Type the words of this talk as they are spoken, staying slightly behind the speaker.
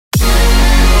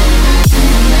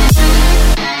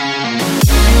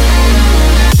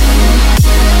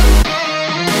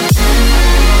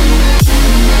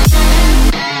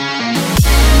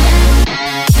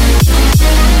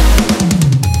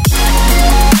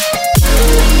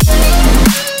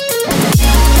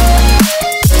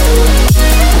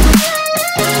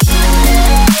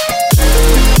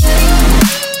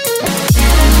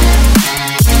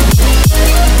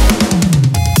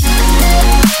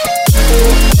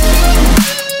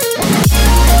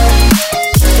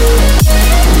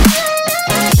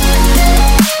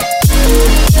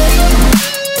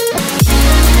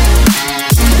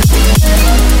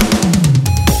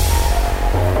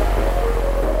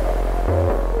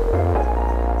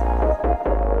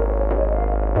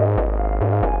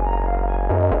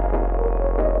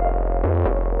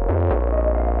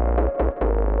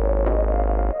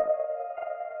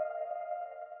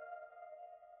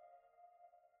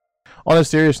on a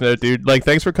serious note, dude, like,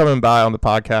 thanks for coming by on the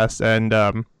podcast,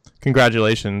 and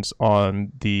congratulations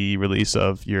on the release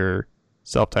of your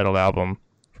self-titled album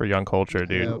for Young Culture,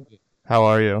 dude. Yeah. How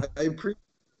are you?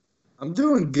 I'm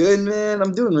doing good, man.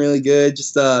 I'm doing really good.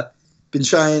 Just been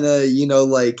trying to,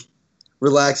 like,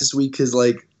 relax this week because,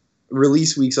 like,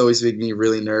 release weeks always make me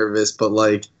really nervous. But,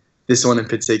 like, this one in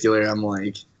particular, I'm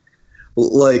like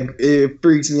it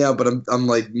freaks me out. But I'm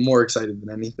like more excited than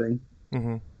anything.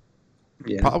 Mm-hmm.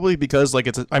 Yeah. Probably because, like,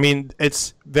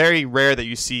 it's very rare that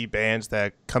you see bands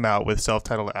that come out with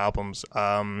self-titled albums,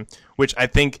 which I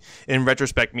think in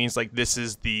retrospect means, like, this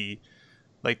is the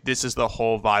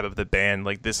whole vibe of the band.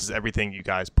 Like, this is everything you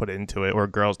guys put into it, or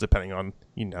girls, depending on,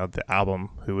 the album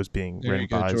who was being written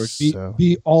by. George. So.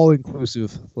 Be all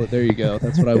inclusive. Well, there you go.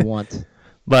 That's what I want.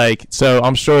 Like, so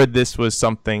I'm sure this was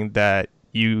something that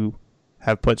you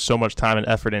have put so much time and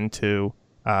effort into,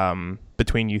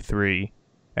 between you three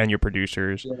and your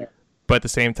producers. Yeah. But at the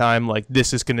same time, like,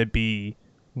 this is going to be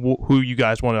who you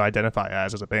guys want to identify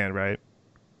as a band, right?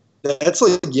 That's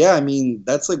like, yeah, I mean,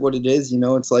 that's like what it is,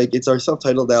 it's like, it's our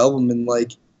self-titled album, and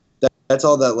like, that's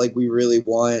all that, like, we really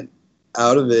want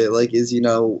out of it, like, is,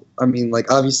 I mean,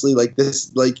 like, obviously, like,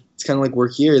 this, like, it's kind of like,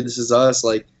 we're here, this is us,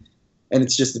 like, and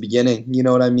it's just the beginning, you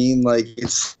know what I mean? Like,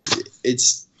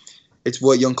 it's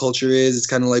what Young Culture is, it's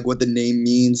kind of like what the name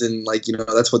means, and, like,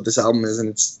 that's what this album is, and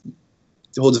it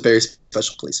holds a very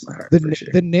special place in my heart. For sure.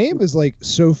 The name is, like,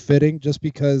 so fitting, just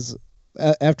because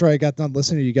after I got done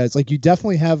listening to you guys, like, you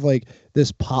definitely have, like,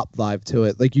 this pop vibe to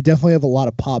it. Like, you definitely have a lot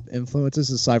of pop influences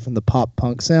aside from the pop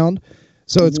punk sound.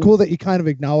 So it's cool that you kind of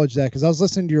acknowledge that, because I was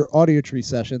listening to your Audiotree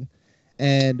session,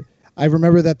 and I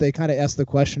remember that they kind of asked the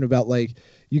question about, like,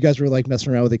 you guys were, like,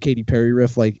 messing around with a Katy Perry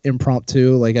riff, like,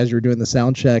 impromptu, like, as you were doing the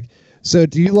sound check. So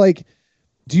do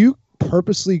you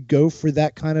purposely go for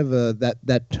that kind of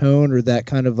that tone or that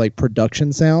kind of, like,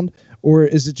 production sound, or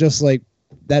is it just like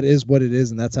that is what it is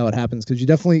and that's how it happens? Because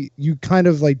you kind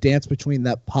of, like, dance between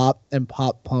that pop and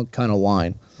pop punk kind of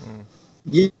line.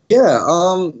 Yeah.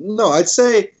 No, I'd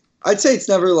say it's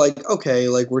never like, okay,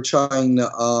 like, we're trying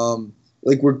to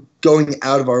like, we're going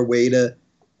out of our way to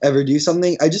ever do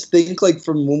something. I just think, like,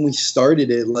 from when we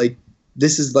started it, like,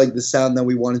 this is, like, the sound that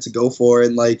we wanted to go for,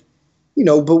 and, like,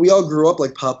 but we all grew up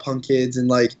like pop punk kids, and,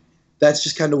 like, that's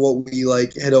just kind of what we,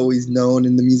 like, had always known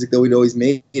in the music that we'd always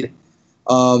made.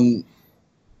 I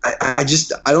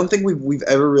don't think we've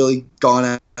ever really gone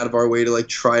out of our way to, like,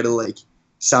 try to, like,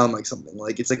 sound like something.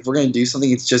 Like, it's like, if we're gonna do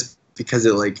something, it's just because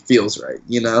it, like, feels right,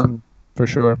 For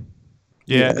sure.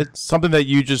 Yeah, it's something that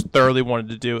you just thoroughly wanted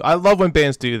to do. I love when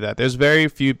bands do that. There's very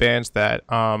few bands that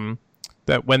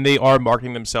that when they are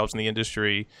marketing themselves in the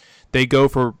industry, they go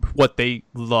for what they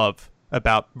love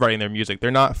about writing their music.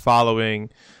 They're not following,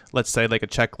 let's say, like, a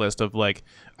checklist of, like,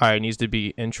 all right, it needs to be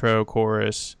intro,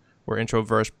 chorus, or intro,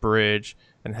 verse, bridge,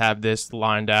 and have this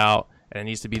lined out, and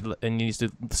it needs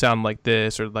to sound like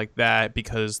this or like that,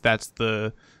 because that's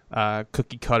the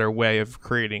cookie cutter way of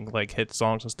creating, like, hit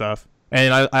songs and stuff.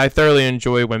 And I thoroughly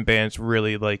enjoy when bands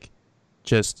really, like,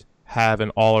 just have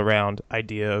an all-around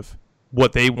idea of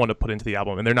what they want to put into the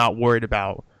album, and they're not worried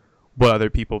about what other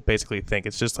people basically think.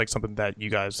 It's just, like, something that you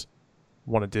guys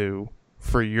want to do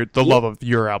for the love of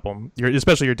your album,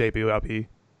 especially your debut LP.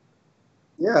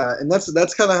 Yeah, and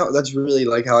that's kind of that's really,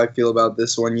 like, how I feel about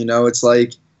this one. It's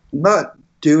like, I'm not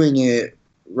doing it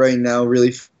right now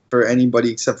really for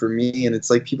anybody except for me, and it's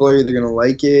like, people are either gonna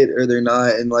like it or they're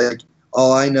not, and, like,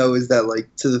 all I know is that,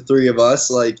 like, to the three of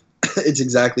us, like, it's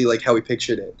exactly like how we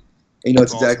pictured it. And,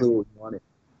 it's exactly what we wanted.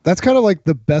 That's kind of like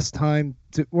the best time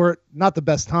or not the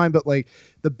best time, but, like,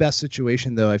 the best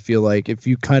situation, though. I feel like if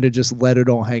you kind of just let it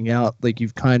all hang out, like,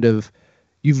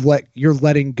 you're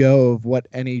letting go of what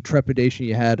any trepidation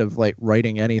you had of, like,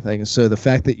 writing anything. So the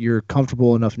fact that you're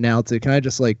comfortable enough now to kind of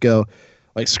just, like, go,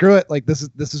 like, screw it, like, this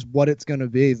is what it's gonna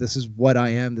be. This is what I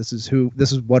am. This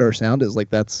is what our sound is. Like,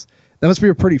 that must be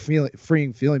a pretty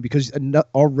freeing feeling, because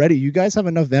already you guys have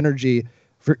enough energy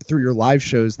through your live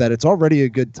shows that it's already a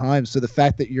good time. So the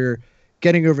fact that you're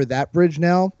getting over that bridge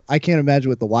now, I can't imagine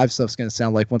what the live stuff's going to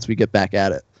sound like once we get back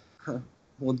at it.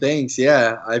 Well, thanks.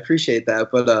 Yeah, I appreciate that.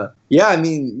 But yeah, I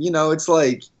mean, it's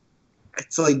like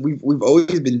we've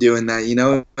always been doing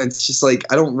that. It's just like,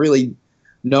 I don't really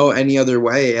know any other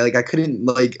way. Like, I couldn't,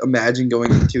 like, imagine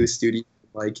going into a studio,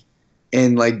 like,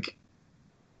 and, like,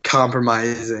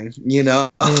 compromising. Yeah.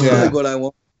 Like, what I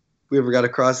want. If we ever got to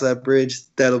cross that bridge,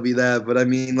 that'll be that. But I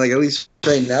mean, like, at least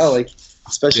right now, like,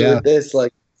 especially with this,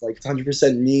 like, it's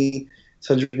 100% me, it's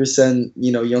 100%,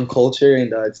 Young Culture,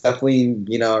 and it's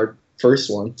definitely, our first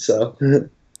one. So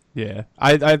yeah,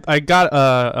 I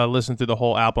got listen through the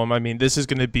whole album. I mean, this is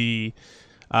going to be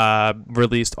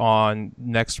released on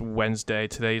next Wednesday.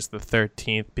 Today's the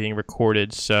 13th being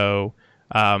recorded, so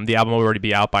the album will already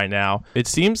be out by now. It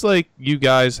seems like you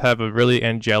guys have a really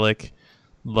angelic,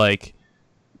 like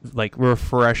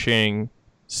refreshing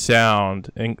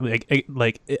sound, and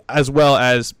like as well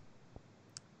as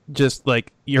just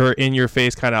like your in your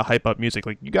face kind of hype up music.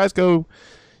 Like you guys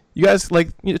like,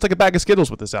 it's like a bag of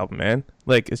Skittles with this album, man.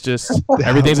 Like it's just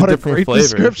everything's a different flavor.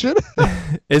 Description.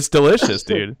 It's delicious,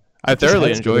 dude. I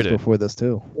thoroughly enjoyed it before this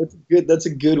too. That's a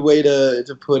good way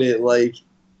to put it. Like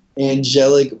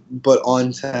angelic, but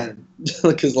on 10,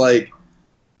 because like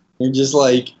you're just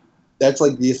like, that's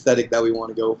like the aesthetic that we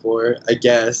want to go for, I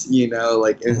guess.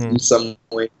 Like in some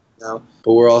way. But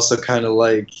we're also kind of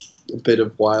like a bit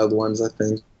of wild ones, I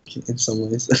think, in some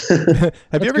ways.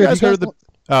 Have you ever guys heard of the?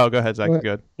 Oh, go ahead, Zach.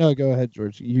 Good. No, go ahead,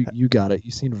 George. You got it.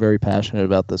 You seem very passionate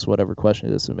about this. Whatever question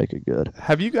it is, to make it good.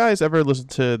 Have you guys ever listened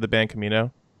to the band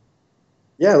Camino?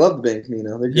 Yeah, I love the band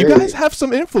Camino. They're great. You guys have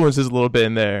some influences a little bit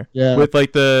in there. Yeah. With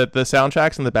like the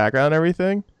soundtracks in the background and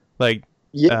everything. Like.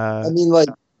 Yeah. I mean, like,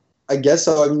 I guess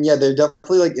so. I mean, yeah, they're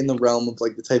definitely like in the realm of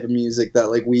like the type of music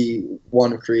that like we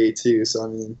want to create too. So I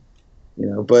mean.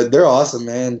 But they're awesome,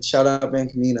 man. Shout out Band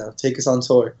Camino. Take us on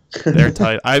tour. They're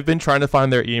tight. I've been trying to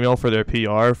find their email for their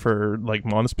PR for like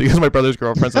months because my brother's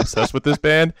girlfriend's obsessed with this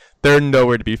band. They're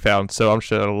nowhere to be found, so I'm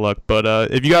sure it'll look. But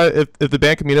if you guys, if the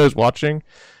Band Camino is watching,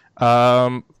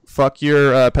 fuck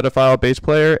your pedophile bass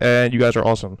player, and you guys are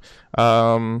awesome.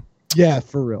 Yeah,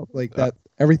 for real. Like that.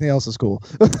 Everything else is cool.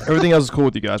 Everything else is cool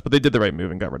with you guys, but they did the right move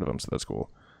and got rid of them, so that's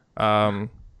cool.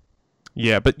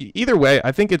 Yeah, but either way,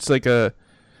 I think it's like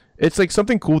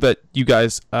something cool that you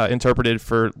guys interpreted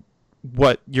for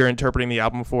what you're interpreting the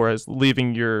album for, as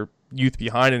leaving your youth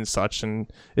behind and such. And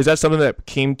is that something that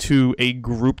came to a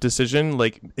group decision,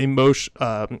 like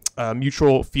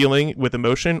mutual feeling with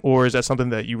emotion, or is that something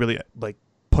that you really like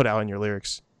put out in your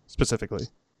lyrics specifically?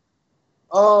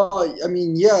 I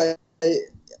mean, yeah,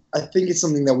 I think it's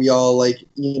something that we all like,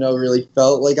 really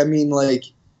felt. Like, I mean, like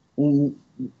when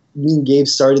me and Gabe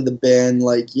started the band,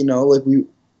 like, like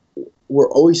we're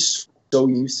always so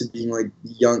used to being like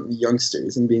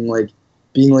youngsters and being like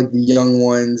the young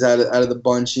ones out of the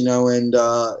bunch,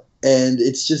 and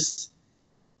it's just,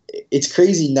 it's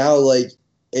crazy now. Like,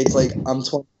 it's like I'm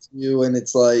 22 and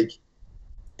it's like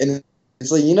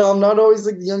I'm not always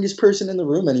like the youngest person in the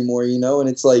room anymore, and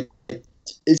it's like,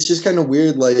 it's just kind of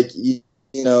weird, like,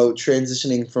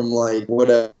 transitioning from like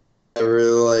whatever,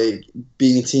 like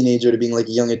being a teenager to being like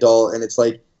a young adult. And it's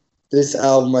like, this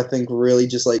album, I think, really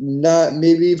just like, not,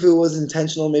 maybe if it was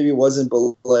intentional, maybe it wasn't,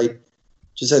 but like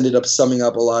just ended up summing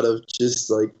up a lot of just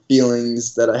like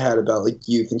feelings that I had about like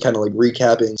youth, and kind of like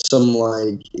recapping some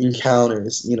like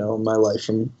encounters, in my life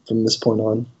from this point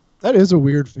on. That is a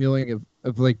weird feeling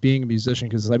of like being a musician,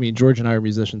 because I mean, George and I are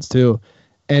musicians too,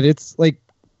 and it's like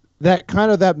that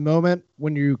kind of that moment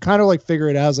when you kind of like figure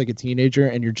it out as like a teenager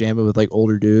and you're jamming with like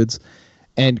older dudes.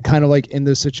 And kind of like in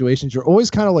those situations, you're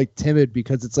always kind of like timid,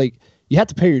 because it's like you have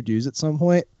to pay your dues at some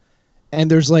point,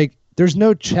 and there's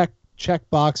no check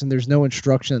box, and there's no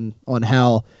instruction on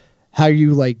how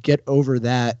you like get over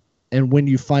that, and when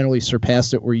you finally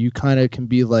surpassed it, where you kind of can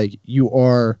be like, you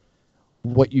are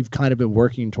what you've kind of been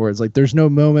working towards. Like there's no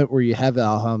moment where you have the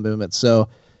aha moment. So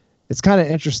it's kind of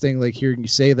interesting like hearing you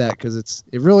say that, because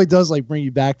it really does like bring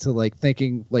you back to like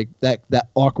thinking like that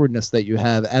awkwardness that you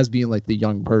have as being like the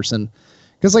young person.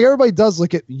 Because like everybody does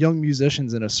look at young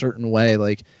musicians in a certain way,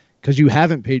 like, because you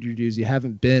haven't paid your dues, you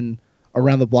haven't been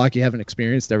around the block, you haven't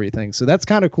experienced everything. So that's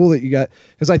kind of cool that you got,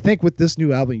 because I think with this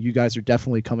new album, you guys are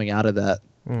definitely coming out of that.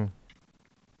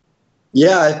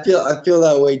 Yeah, I feel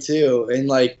that way too, and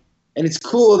like, and it's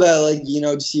cool that like,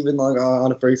 just even like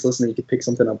on a first listen, you could pick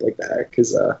something up like that,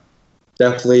 because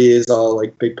definitely is all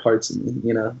like big parts of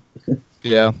me,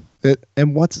 Yeah.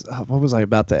 And what was I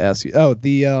about to ask you? Oh,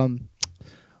 the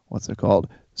what's it called?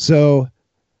 So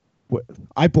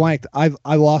I blanked.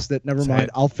 I lost it. Never mind.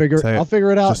 I'll figure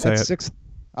it out at 6.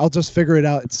 I'll just figure it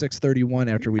out at 6:31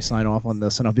 after we sign off on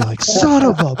this, and I'll be like, son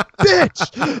of a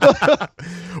bitch.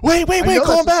 wait,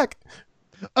 call him back.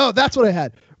 Oh, that's what I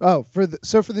had. Oh, for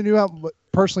the new album,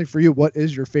 personally for you, what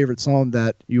is your favorite song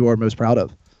that you are most proud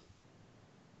of?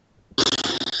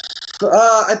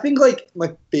 I think like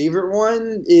my favorite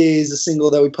one is a single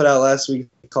that we put out last week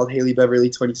called Haley Beverly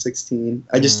 2016.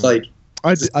 I just like,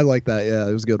 I like that. Yeah,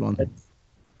 it was a good one.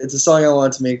 It's a song I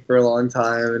wanted to make for a long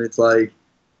time, and it's like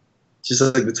just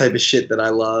like the type of shit that I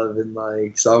love, and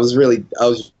like, so I was really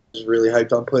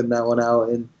hyped on putting that one out,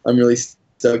 and I'm really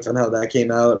stoked on how that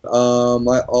came out.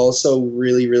 I also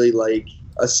really like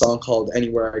a song called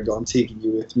Anywhere I Go I'm Taking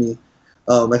You With Me.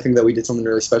 I think that we did something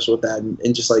really special with that,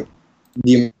 and just like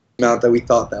the amount that we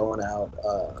thought that one out.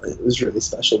 It was really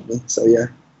special to me. So yeah.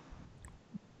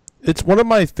 It's one of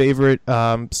my favorite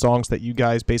songs that you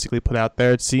guys basically put out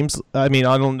there. It seems, I mean,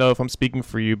 I don't know if I'm speaking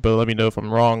for you, but let me know if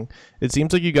I'm wrong. It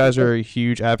seems like you guys are a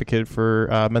huge advocate for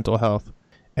mental health,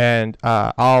 and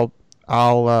the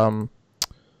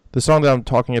song that I'm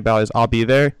talking about is "I'll Be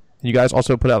There." And you guys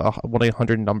also put out a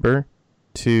 1-800 number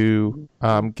to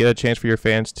get a chance for your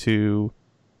fans to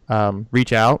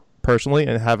reach out personally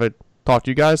and have a talk to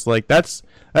you guys. Like that's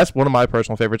one of my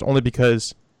personal favorites, only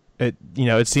because it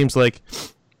seems like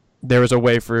there was a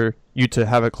way for you to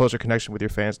have a closer connection with your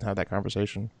fans and have that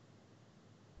conversation.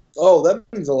 Oh, that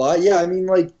means a lot. Yeah, I mean,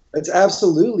 like, it's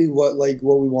absolutely what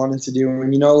we wanted to do.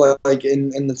 And, like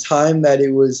in the time that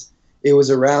it was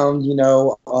around,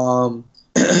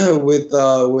 with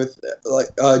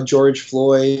George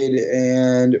Floyd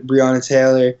and Breonna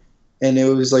Taylor, and it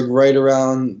was like right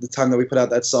around the time that we put out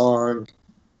that song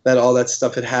that all that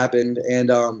stuff had happened. And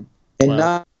Wow.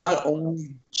 not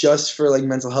only just for like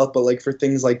mental health, but like for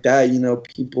things like that,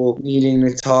 people needing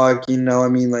to talk, I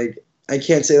mean, like, I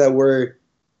can't say that we're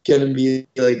gonna be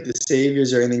like the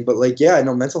saviors or anything, but like, yeah, I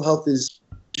know mental health is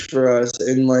for us,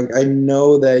 and like, I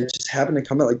know that it just happened to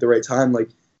come at like the right time. Like,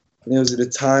 it was at a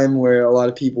time where a lot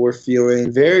of people were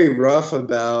feeling very rough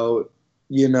about,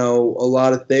 a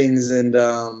lot of things, and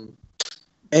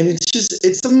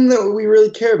it's something that we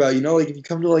really care about, like if you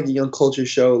come to like a young culture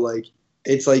show, like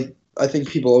it's like, I think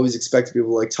people always expect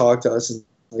people to like talk to us and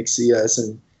like see us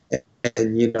and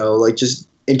like just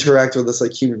interact with us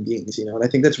like human beings, and I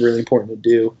think that's really important to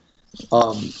do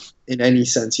in any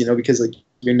sense, because like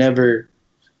you're never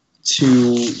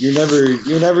too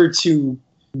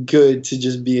good to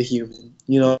just be a human,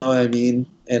 you know what I mean?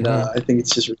 And I think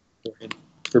it's just really important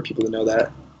for people to know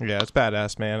that. Yeah, it's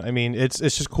badass, man. I mean, it's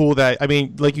just cool that, I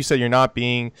mean, like you said, you're not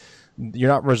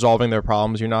resolving their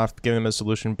problems, you're not giving them a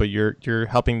solution, but you're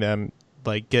helping them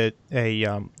like get a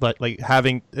like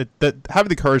having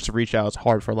the courage to reach out is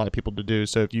hard for a lot of people to do.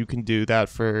 So if you can do that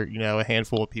for a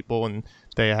handful of people, and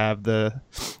they have the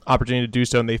opportunity to do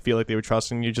so, and they feel like they were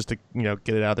trusting you just to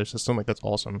get it out of their system, like that's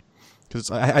awesome. Because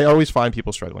I always find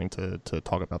people struggling to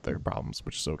talk about their problems,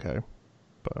 which is okay.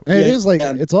 But and it is like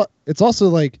it's also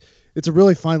like it's a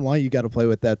really fine line you got to play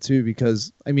with that too,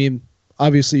 because I mean,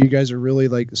 obviously you guys are really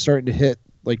like starting to hit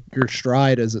like your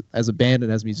stride as a band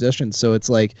and as musicians. So it's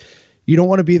like, you don't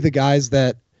want to be the guys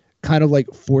that kind of like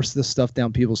force this stuff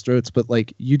down people's throats, but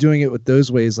like you doing it with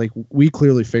those ways, like we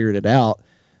clearly figured it out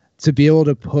to be able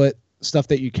to put stuff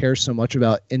that you care so much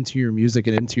about into your music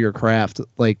and into your craft.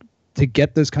 Like to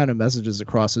get those kind of messages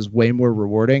across is way more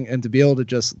rewarding, and to be able to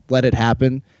just let it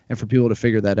happen and for people to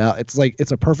figure that out, it's like,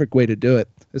 it's a perfect way to do it,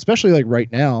 especially like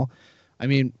right now. I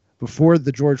mean, before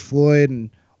the George Floyd and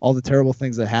all the terrible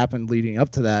things that happened leading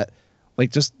up to that,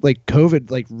 like just like COVID,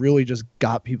 like really just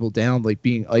got people down, like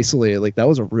being isolated. Like that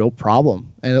was a real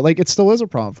problem, and it still is a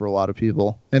problem for a lot of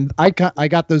people. And I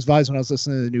got those vibes when I was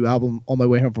listening to the new album on my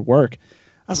way home from work.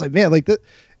 I was like, man, like it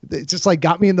just like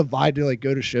got me in the vibe to like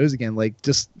go to shows again, like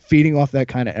just feeding off that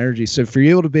kind of energy. So for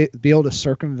you able to be able to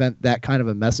circumvent that kind of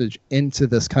a message into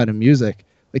this kind of music,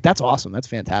 like that's awesome. That's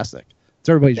fantastic. It's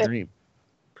everybody's dream.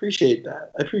 Appreciate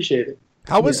that. I appreciate it.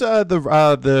 how was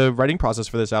the writing process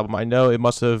for this album? I know it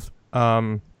must have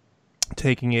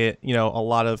taking it, a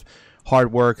lot of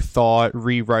hard work, thought,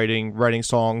 writing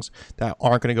songs that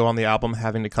aren't going to go on the album,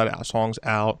 having to cut out songs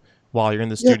out while you're in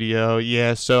the studio.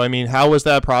 Yeah. So, I mean, how was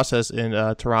that process in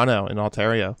Toronto, in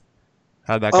Ontario?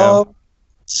 How did that go?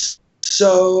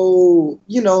 So,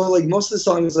 like most of the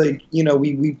songs, like,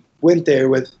 we went there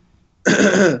with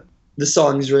the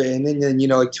songs written, and then,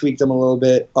 like tweaked them a little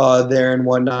bit there and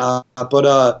whatnot.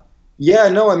 But yeah,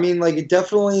 no, I mean, like it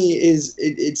definitely is.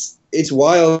 It's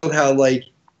wild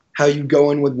how you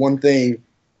go in with one thing,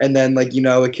 and then like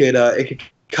it could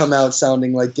come out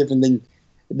sounding like different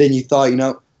than you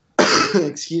thought.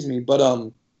 Excuse me,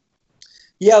 but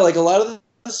yeah, like a lot of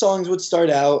the songs would start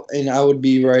out, and I would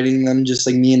be writing them just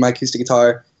like me and my acoustic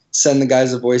guitar, send the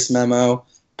guys a voice memo.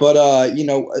 But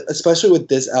especially with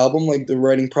this album, like the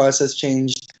writing process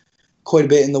changed quite a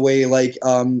bit in the way like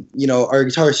our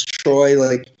guitarist Troy,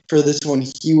 like for this one,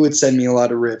 he would send me a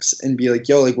lot of riffs and be like,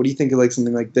 yo, like what do you think of like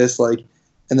something like this, like,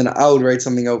 and then I would write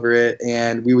something over it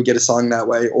and we would get a song that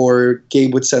way. Or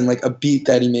Gabe would send like a beat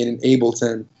that he made in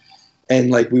Ableton, and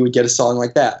like we would get a song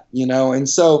like that, and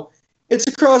so it's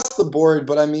across the board.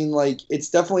 But I mean, like it's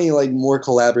definitely like more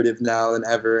collaborative now than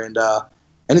ever, and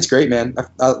it's great, man.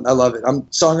 I love it.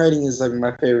 Songwriting is like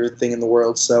my favorite thing in the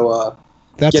world. So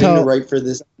getting to write for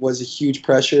this was a huge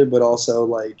pressure, but also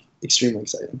like extremely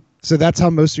exciting. So that's how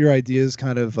most of your ideas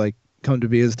kind of like come to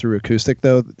be is through acoustic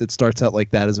though? It starts out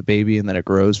like that as a baby and then it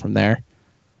grows from there.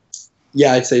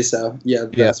 Yeah, I'd say so. Yeah,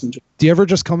 majority. Do you ever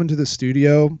just come into the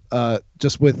studio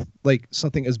just with like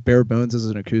something as bare bones as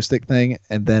an acoustic thing,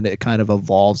 and then it kind of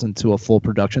evolves into a full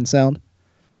production sound?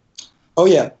 Oh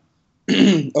yeah,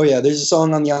 oh yeah. There's a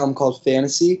song on the album called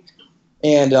Fantasy,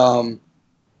 and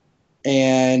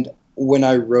when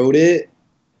I wrote it,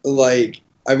 like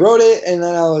I wrote it, and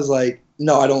then I was like,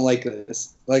 no, I don't like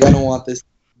this. Like I don't want this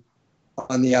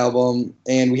on the album.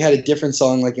 And we had a different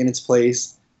song like in its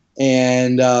place,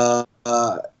 and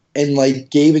like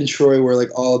Gabe and Troy were like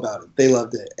all about it. They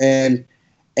loved it, and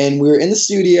we were in the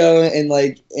studio, and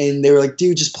they were like,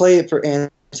 dude, just play it for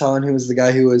Anton, who was the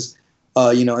guy who was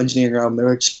engineering our album. They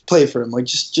were like, just play it for him, like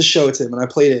just show it to him. And I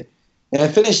played it, and I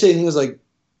finished it, and he was like,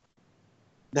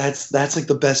 that's like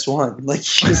the best one. Like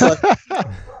he was like,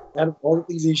 out of all the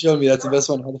things you showed me, that's the best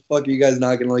one. How the fuck are you guys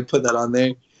not gonna like put that on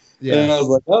there? Yeah. And I was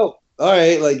like, oh, all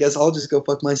right, like guess I'll just go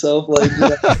fuck myself. Like,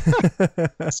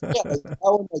 so, yeah, like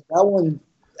that one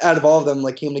out of all of them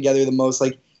like came together the most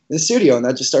like in the studio, and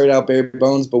that just started out bare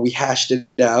bones, but we hashed it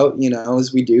out,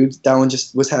 as we do. That one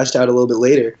just was hashed out a little bit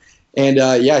later, and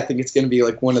yeah, I think it's gonna be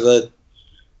like one of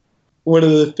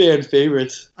the fan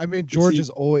favorites. I mean, George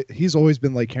he's always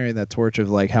been like carrying that torch of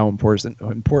like how important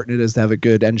it is to have a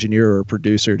good engineer or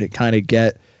producer to kind of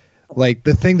get like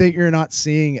the thing that you're not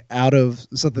seeing out of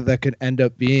something that could end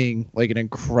up being like an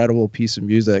incredible piece of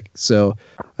music. So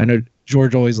I know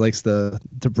George always likes to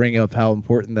bring up how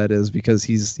important that is because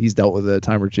he's dealt with it a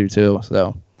time or two too.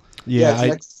 So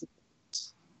yeah,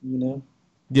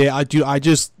 yeah, I do. I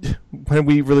just when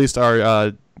we released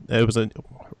our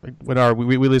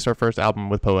we released our first album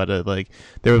with Poeta, like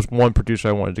there was one producer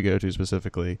I wanted to go to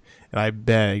specifically, and I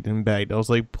begged and begged. I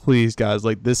was like, please guys,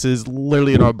 like this is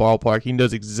literally in our ballpark. He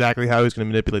knows exactly how he's going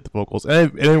to manipulate the vocals,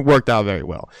 and it worked out very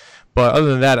well. But other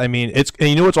than that, I mean,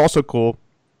 and what's also cool,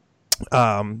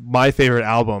 my favorite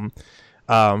album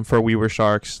for We Were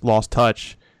Sharks, Lost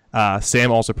Touch,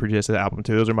 Sam also produced that album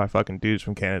too. Those are my fucking dudes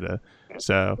from Canada.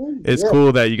 So it's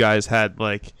cool that you guys had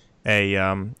like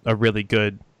a really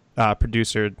good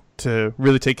producer to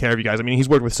really take care of you guys. I mean, he's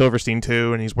worked with Silverstein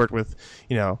too, and he's worked with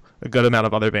a good amount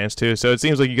of other bands too. So it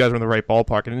seems like you guys are in the right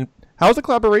ballpark. And how's the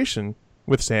collaboration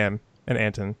with Sam and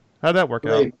Anton? How'd that work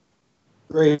out?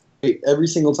 Great, every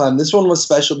single time. This one was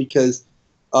special because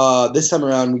this time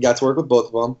around we got to work with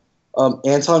both of them.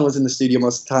 Anton was in the studio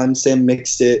most of the time. Sam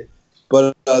mixed it,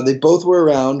 but they both were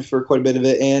around for quite a bit of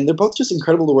it, and they're both just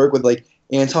incredible to work with. Like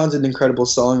Anton's an incredible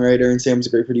songwriter, and Sam's a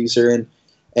great producer, and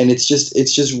it's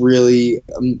just really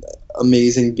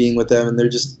amazing being with them, and they're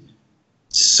just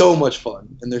so much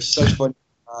fun, and they're such fun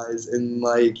guys, and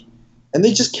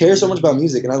they just care so much about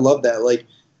music, and I love that.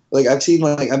 Like I've seen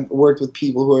I've worked with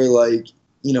people who are like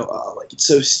it's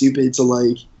so stupid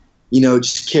to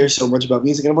just care so much about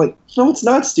music, and I'm like, no, it's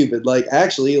not stupid. Like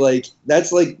actually,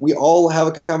 that's we all have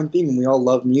a common theme, and we all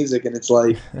love music, and it's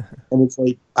I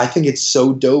think it's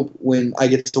so dope when I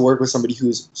get to work with somebody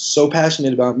who's so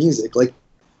passionate about music,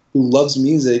 who loves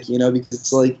music, because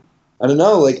it's I don't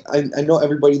know, I know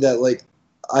everybody that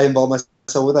I involve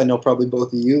myself with. I know probably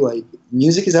both of you.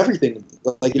 Music is everything to me.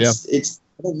 It's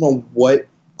I don't know what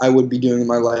I would be doing in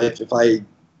my life if I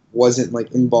wasn't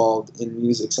involved in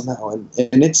music somehow,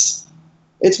 and it's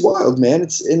wild, man.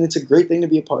 It's a great thing to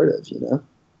be a part of,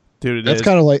 Dude, that's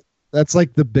kind of that's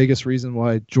the biggest reason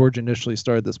why George initially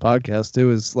started this podcast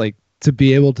too, is to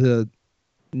be able to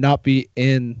not be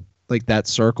in that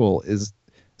circle, is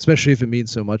especially if it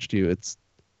means so much to you. It's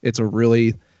a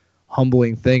really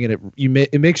humbling thing, and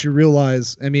it makes you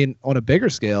realize, I mean, on a bigger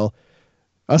scale,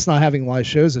 us not having live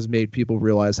shows has made people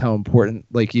realize how important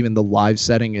even the live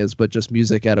setting is, but just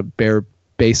music at a bare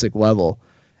basic level.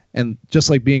 And just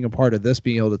being a part of this,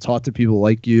 being able to talk to people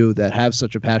like you that have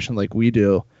such a passion like we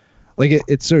do,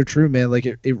 it's so true, man.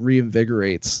 It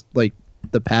reinvigorates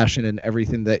the passion and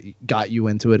everything that got you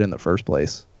into it in the first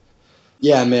place.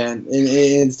 Yeah, man, and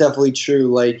it's definitely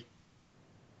true.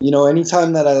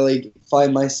 Anytime that I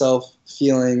find myself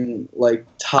feeling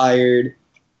tired,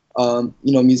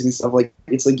 music and stuff,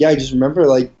 it's I just remember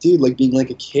dude, being a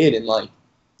kid and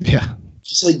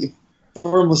just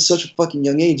from such a fucking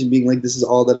young age and being this is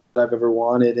all that I've ever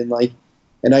wanted, and I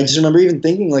just remember even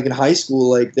thinking in high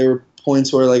school there were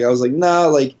points where I was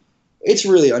nah, it's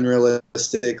really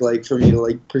unrealistic for me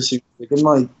to pursue music.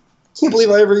 I'm can't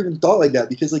believe I ever even thought like that,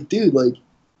 because dude,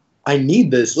 I need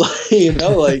this, it's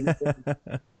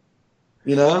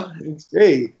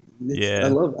great. I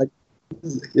love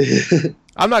it.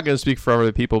 I'm not going to speak for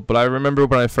other people, but I remember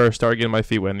when I first started getting my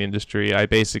feet wet in the industry, I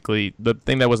basically, the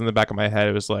thing that was in the back of my head,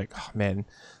 it was oh man,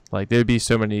 there'd be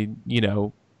so many,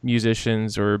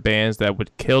 musicians or bands that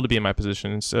would kill to be in my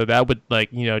position. So that would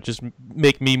like, just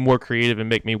make me more creative and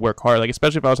make me work hard. Like,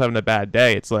 especially if I was having a bad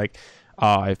day, it's like,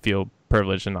 oh, I feel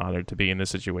privileged and honored to be in this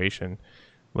situation.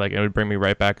 Like, it would bring me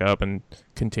right back up and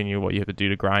continue what you have to do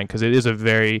to grind. Cause it is a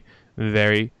very,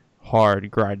 very hard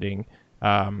grinding,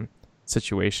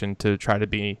 situation to try to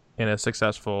be in a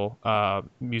successful,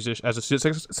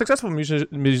 successful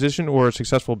musician or a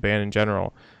successful band in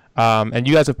general. And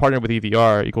you guys have partnered with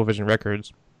EVR, Equal Vision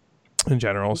Records, in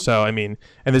general. So I mean,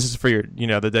 and this is for your,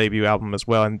 the debut album as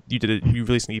well. And you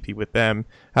released an EP with them.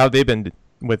 How have they been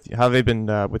with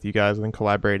you guys and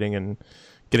collaborating and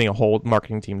getting a whole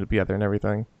marketing team together and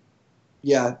everything?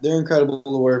 Yeah, they're incredible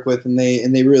to work with, and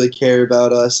they really care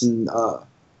about us, and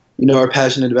are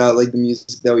passionate about like the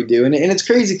music that we do. And it's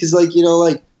crazy because like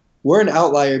we're an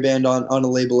outlier band on a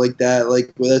label like that,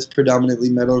 like where that's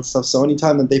predominantly metal and stuff. So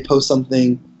anytime that they post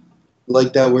something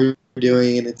like that we're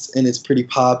doing and it's pretty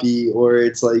poppy, or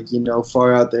it's like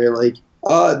far out there, like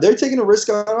they're taking a risk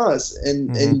on us,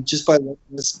 and just by letting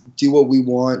us do what we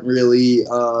want, really,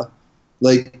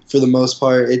 like for the most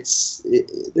part,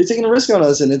 they're taking a risk on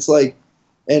us, and it's like,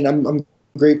 and I'm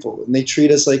grateful, and they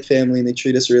treat us like family, and they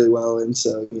treat us really well, and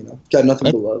so got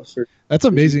nothing but love for. That's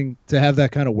amazing to have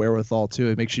that kind of wherewithal too.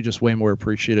 It makes you just way more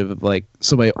appreciative of like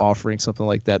somebody offering something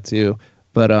like that too.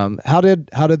 But how did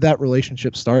that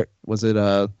relationship start? Was it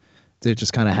did it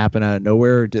just kind of happen out of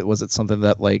nowhere, or was it something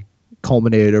that like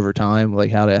culminated over time?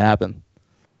 Like, how did it happen?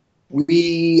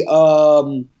 We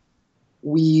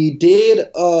did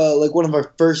like one of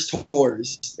our first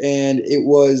tours, and it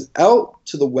was out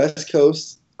to the West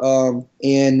Coast,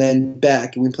 and then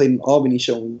back, and we played an Albany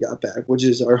show when we got back, which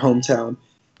is our hometown.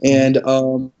 And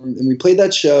we played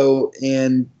that show,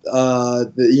 and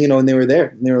and they were there,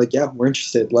 and they were like, yeah, we're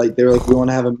interested. Like, they were like, we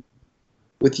want to have him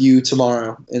with you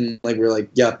tomorrow, and like we're like,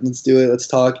 yeah, let's do it, let's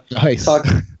talk. Nice.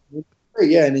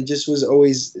 Yeah, and it just was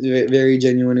always very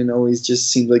genuine, and always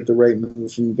just seemed like the right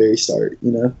move from the very start,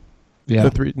 Yeah. No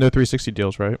 360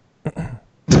 deals, right?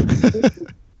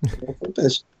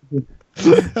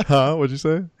 Huh? What'd you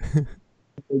say?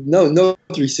 No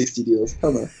 360 deals.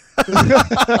 Come on.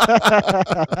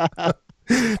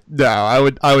 No,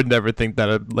 I would never think that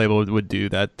a label would do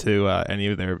that to any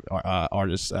of their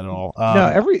artists at all. No,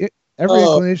 every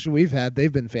inclination we've had,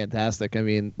 they've been fantastic. I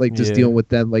mean, like just dealing with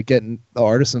them, like getting the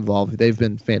artists involved, they've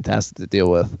been fantastic to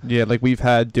deal with. Yeah, like we've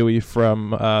had Dewey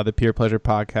from the Peer Pleasure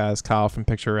podcast, Kyle from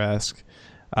Picturesque.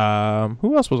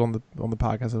 Who else was on the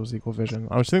podcast that was Equal Vision?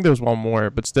 I was thinking there was one more,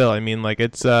 but still, I mean, like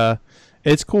it's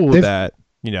cool that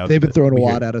they've been throwing a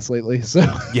lot at us lately. So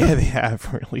yeah, they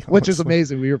have really, which is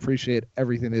amazing. We appreciate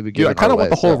everything they've been giving. I kind of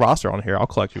want the whole roster on here. I'll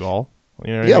collect you all.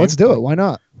 Let's do it. Why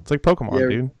not? It's like Pokemon,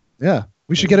 dude. Yeah.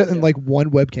 We should get it in like one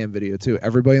webcam video too.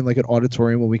 Everybody in like an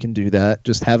auditorium when we can do that.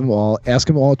 Just have them all, ask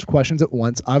them all questions at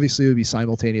once. Obviously, it would be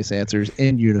simultaneous answers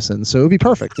in unison, so it would be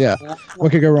perfect. Yeah,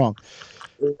 what could go wrong?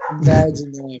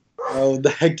 Imagine that. Oh, the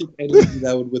hectic energy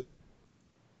that would with.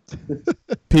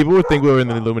 People would think we were in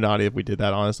the Illuminati if we did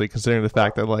that, honestly, considering the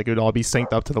fact that like it would all be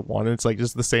synced up to the one. And it's like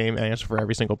just the same answer for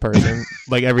every single person.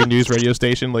 Like every news radio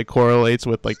station like correlates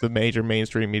with like the major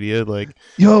mainstream media. Like,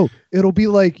 yo, it'll be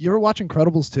like, you ever watch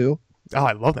Incredibles 2? Oh,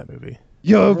 I love that movie.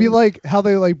 Yo, it'd be like how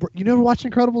they like, you never watched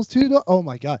Incredibles 2? Oh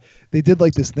my god, they did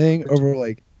like this thing over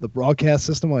like the broadcast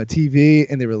system on a TV,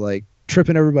 and they were like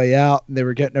tripping everybody out, and they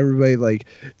were getting everybody like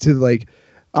to like,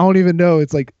 I don't even know.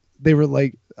 It's like they were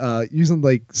like using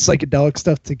like psychedelic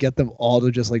stuff to get them all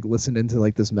to just like listen into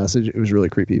like this message. It was really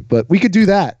creepy, but we could do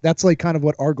that. That's like kind of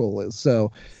what our goal is.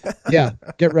 So yeah,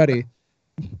 get ready.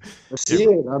 See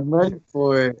it. I'm ready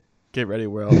for it. Get ready,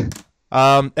 world.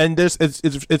 And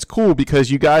it's cool because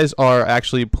you guys are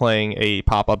actually playing a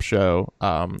pop-up show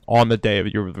on the day of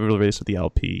your release of the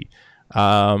LP.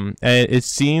 And it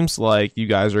seems like you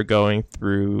guys are going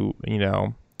through,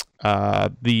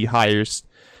 the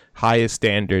highest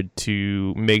standard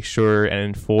to make sure and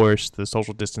enforce the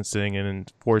social distancing and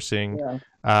enforcing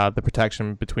the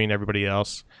protection between everybody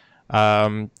else.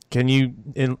 The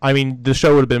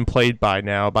show would have been played by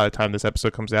now by the time this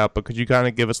episode comes out, but could you kind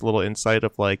of give us a little insight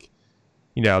of like,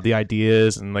 the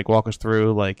ideas and like walk us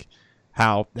through like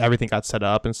how everything got set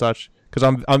up and such?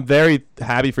 Because I'm very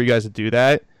happy for you guys to do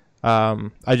that.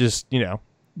 I just, you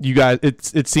guys,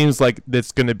 it seems like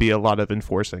it's going to be a lot of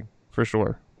enforcing for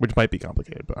sure, which might be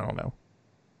complicated, but I don't know.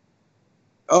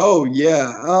 Oh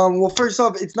yeah. Well, first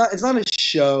off, it's not a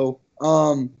show.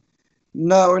 No,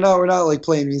 we're not like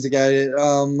playing music at it.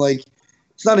 Like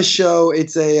it's not a show.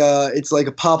 It's it's like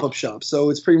a pop-up shop. So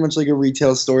it's pretty much like a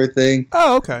retail store thing.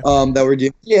 Oh, okay. That we're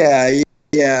doing. Yeah.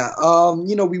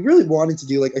 We really wanted to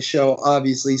do like a show.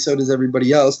 Obviously, so does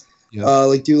everybody else. Yeah.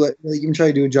 like do like even try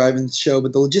to do a drive-in show,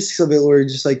 but the logistics of it were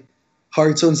just like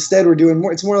hard. So instead, we're doing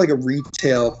more. It's more like a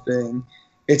retail thing.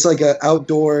 It's like a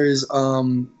outdoors,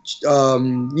 you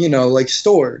know, like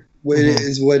store. What it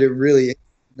is, what it really is,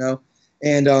 you know.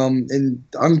 And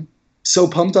I'm so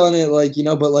pumped on it, like, you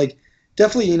know, but like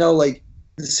definitely, you know, like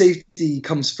the safety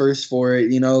comes first for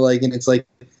it, you know, like, and it's like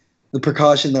the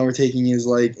precaution that we're taking is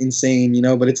like insane, you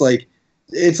know, but it's like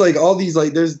all these,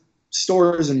 like, there's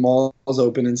stores and malls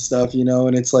open and stuff, you know,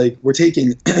 and it's like we're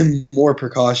taking more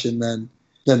precaution than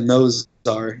those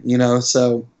are, you know,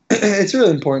 so it's really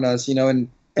important to us, you know, and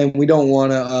we don't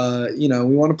want to, you know,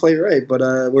 we want to play it right, but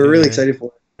we're really excited for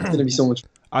it. It's gonna be so much.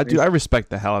 I respect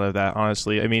the hell out of that,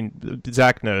 honestly. I mean,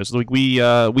 Zach knows. Like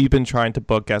we've been trying to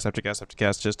book guest after guest after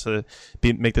guest just to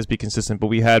make this be consistent. But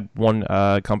we had one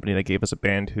company that gave us a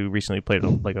band who recently played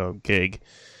a gig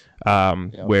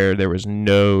where there was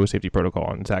no safety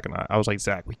protocol. And Zach and I was like,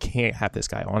 Zach, we can't have this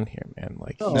guy on here, man.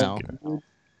 Like,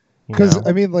 because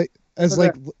I mean, like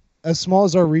as small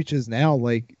as our reach is now,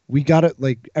 like we got it.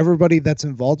 Like everybody that's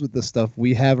involved with this stuff,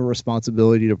 we have a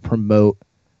responsibility to promote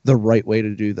the right way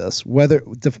to do this. Whether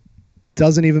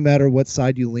doesn't even matter what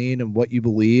side you lean and what you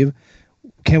believe.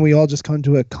 Can we all just come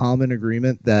to a common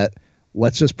agreement that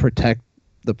let's just protect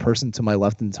the person to my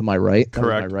left and to my right?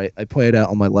 Correct. My right. I played out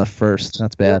on my left first.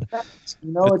 That's bad.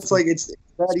 You know, it's like it's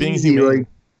that easy. Like,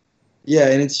 yeah,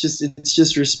 and it's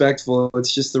just respectful.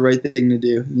 It's just the right thing to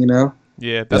do. You know.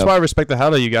 Yeah, that's why I respect the hell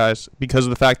out of you guys, because of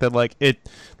the fact that like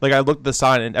I looked at the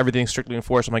sign and everything's strictly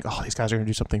enforced. I'm like, oh, these guys are gonna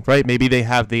do something right. Maybe they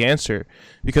have the answer,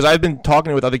 because I've been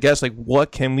talking with other guests like,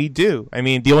 what can we do? I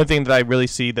mean, the only thing that I really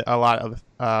see that a lot of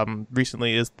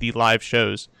recently is the live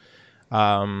shows,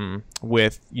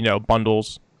 with, you know,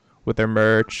 bundles with their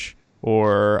merch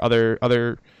or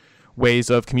other ways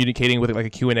of communicating with like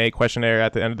a Q&A questionnaire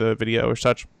at the end of the video or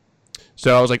such.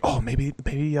 So I was like, oh, maybe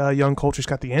Young Culture's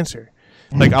got the answer.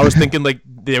 Like I was thinking like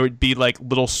there would be like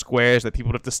little squares that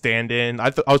people would have to stand in. I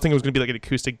was thinking it was gonna be like an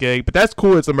acoustic gig, but that's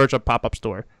cool. It's a merch up pop-up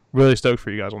store. Really stoked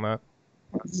for you guys on that.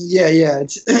 Yeah,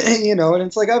 it's you know, and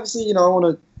it's like obviously, you know, I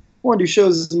want to do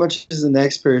shows as much as the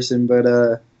next person, but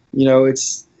you know,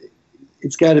 it's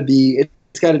got to be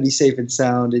safe and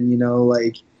sound, and you know,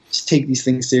 like just take these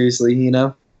things seriously, you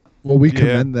know. Well, we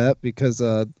commend that, because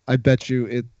I bet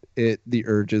you the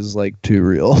urge is like too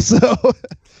real. So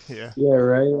yeah,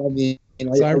 right. I mean,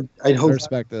 I'd hope. I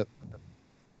respect it.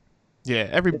 Yeah,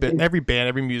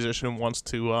 every musician wants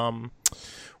to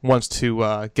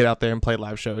get out there and play a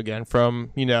live show again,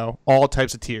 from, you know, all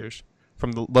types of tiers,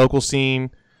 from the local scene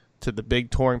to the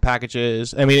big touring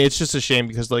packages. I mean, it's just a shame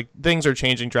because like things are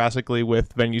changing drastically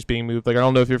with venues being moved. Like I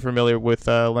don't know if you're familiar with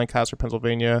Lancaster,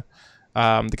 Pennsylvania,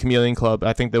 the Chameleon Club.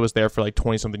 I think that was there for like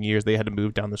 20 something years. They had to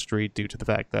move down the street due to the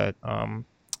fact that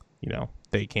you know,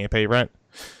 they can't pay rent.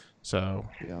 So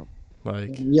yeah.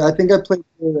 Like, yeah, I think I played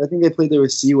there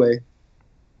with Seaway.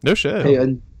 No shit.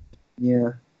 Hey,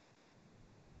 yeah.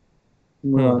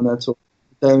 That's what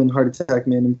having heart attack,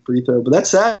 man, and free throw. But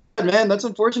that's sad, man. That's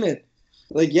unfortunate.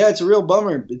 Like, yeah, it's a real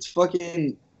bummer. It's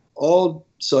fucking all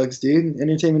sucks, dude.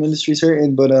 Entertainment industry's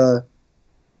hurting, but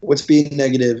what's being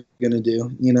negative gonna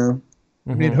do? You know.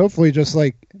 I mean, hopefully, just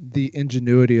like the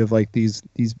ingenuity of like these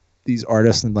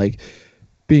artists and like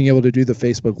being able to do the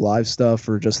Facebook Live stuff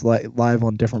or just live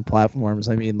on different platforms.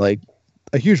 I mean, like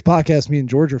a huge podcast me and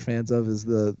George are fans of is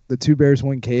the Two Bears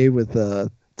One Cave with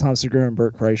Tom Segura and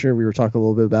Bert Kreischer. We were talking a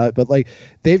little bit about it, but like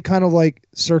they've kind of like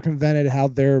circumvented how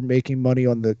they're making money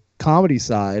on the comedy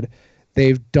side.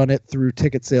 They've done it through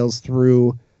ticket sales,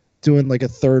 through doing like a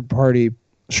third party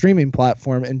streaming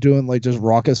platform and doing like just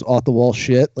raucous off the wall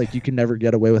shit like you can never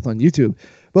get away with on YouTube.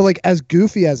 But like as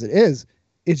goofy as it is,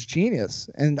 it's genius.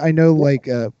 And I know like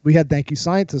we had Thank You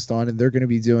Scientist on, and they're going to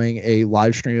be doing a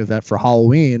live stream event for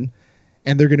Halloween,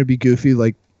 and they're going to be goofy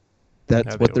like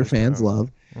that's what their fans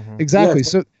love. Exactly. Yeah.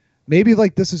 So maybe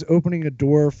like this is opening a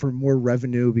door for more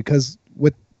revenue, because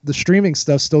with the streaming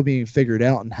stuff still being figured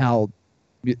out and how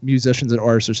musicians and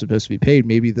artists are supposed to be paid,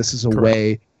 maybe this is a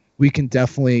way we can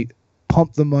definitely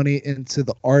pump the money into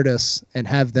the artists and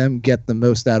have them get the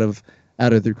most out of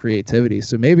their creativity.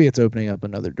 So maybe it's opening up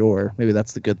another door. Maybe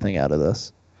that's the good thing out of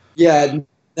this. Yeah,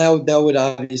 that would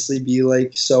obviously be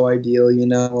like so ideal, you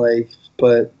know, like,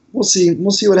 but we'll see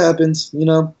what happens, you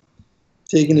know,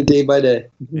 taking it day by day.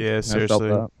 Yeah, seriously.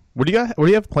 What do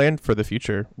you have planned for the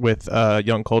future with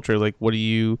Young Culture? Like, what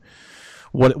is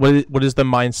the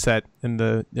mindset in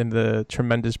the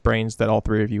tremendous brains that all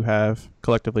three of you have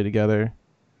collectively together?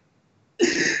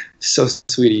 So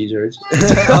sweet of you, George.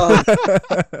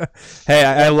 Hey,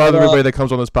 I love everybody that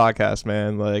comes on this podcast,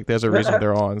 man. Like, there's a reason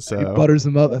they're on. He So butters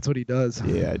them up. That's what he does.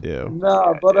 yeah, I do.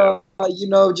 No, but you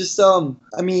know, just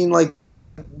I mean, like,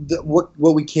 what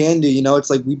we can do, you know, it's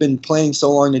like we've been planning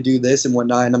so long to do this and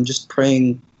whatnot, and I'm just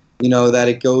praying, you know, that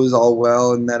it goes all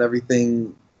well and that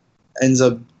everything ends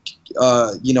up,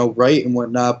 you know, right and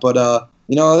whatnot. But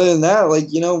you know, other than that,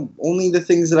 like, you know, only the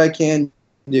things that I can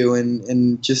do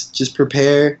and just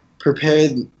prepare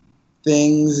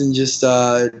things and just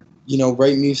you know,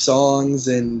 write new songs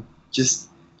and just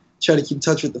try to keep in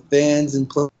touch with the fans and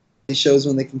play shows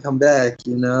when they can come back,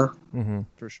 you know.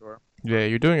 For sure. Yeah,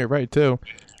 you're doing it right too.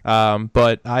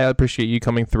 But I appreciate you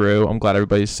coming through. I'm glad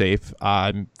everybody's safe.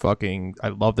 I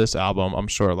love this album. I'm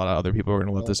sure a lot of other people are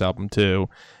gonna love this album too.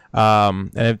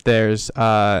 And if there's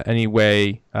any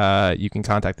way you can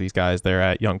contact these guys, they're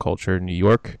at Young Culture New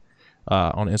York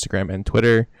on Instagram and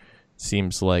Twitter.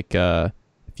 Seems like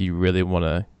if you really want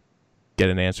to get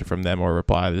an answer from them or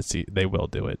reply, they will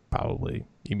do it probably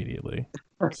immediately.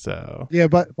 So yeah,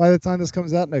 but by the time this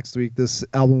comes out next week, this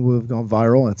album will have gone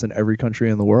viral and it's in every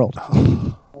country in the world.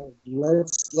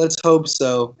 Let's hope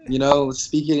so. You know, let's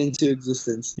speak it into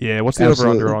existence. Yeah, what's the over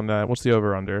under on that? What's the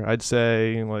over under? I'd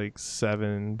say like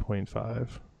 7.5.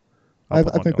 I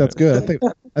think that's good.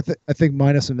 I think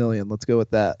minus $1 million. Let's go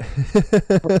with that.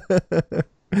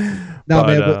 No,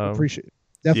 man, but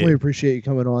definitely appreciate you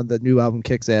coming on. The new album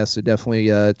kicks ass, so definitely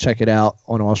check it out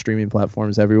on all streaming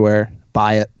platforms everywhere.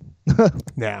 Buy it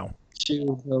now.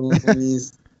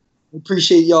 Cheers,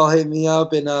 appreciate y'all hitting me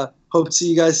up, and hope to see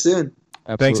you guys soon.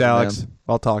 Absolutely, thanks, Alex. Man.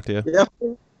 I'll talk to you. Yeah.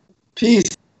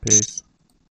 Peace.